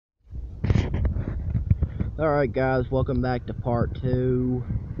Alright guys, welcome back to part 2.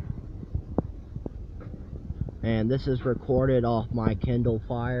 And this is recorded off my Kindle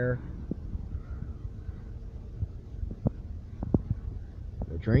Fire.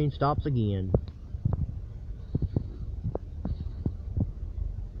 The train stops again.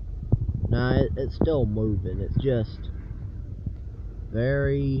 Nah, it's still moving. It's just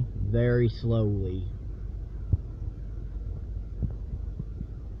very, very slowly.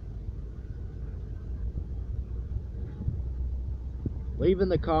 Leave in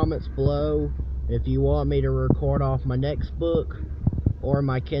the comments below if you want me to record off my next book or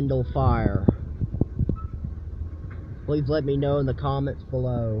my Kindle Fire. Please let me know in the comments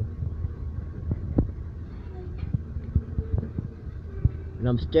below. And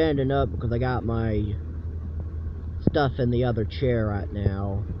I'm standing up because I got my stuff in the other chair right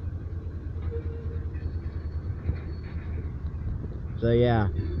now. So yeah.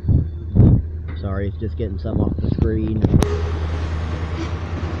 Sorry, it's just getting something off the screen.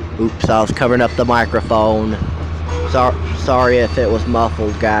 Oops, I was covering up the microphone. Sorry if it was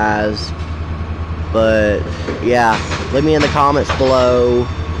muffled, guys. But yeah, leave me in the comments below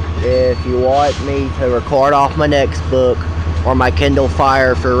if you want me to record off my next book or my Kindle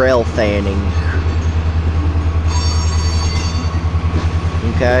Fire for rail fanning.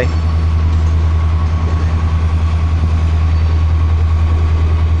 Okay?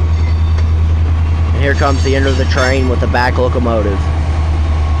 And here comes the end of the train with the back locomotive.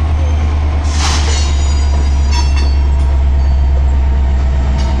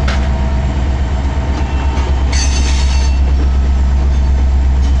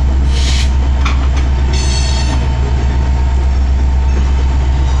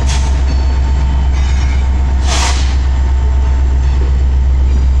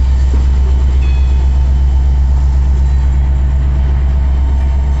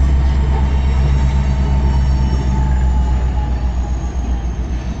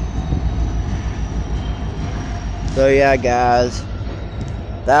 So yeah guys,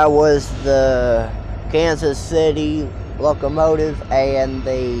 that was the Kansas City locomotive and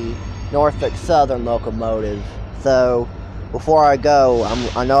the Norfolk Southern locomotive. So before I go,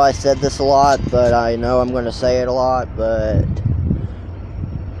 I know I said this a lot, but I know I'm going to say it a lot, but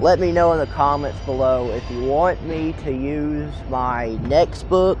let me know in the comments below if you want me to use my next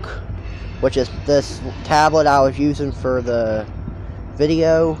book, which is this tablet I was using for the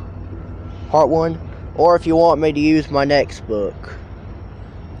video, part 1. Or if you want me to use my next book.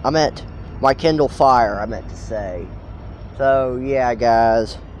 I meant my Kindle Fire, I meant to say. So, yeah,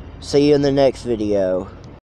 guys. See you in the next video.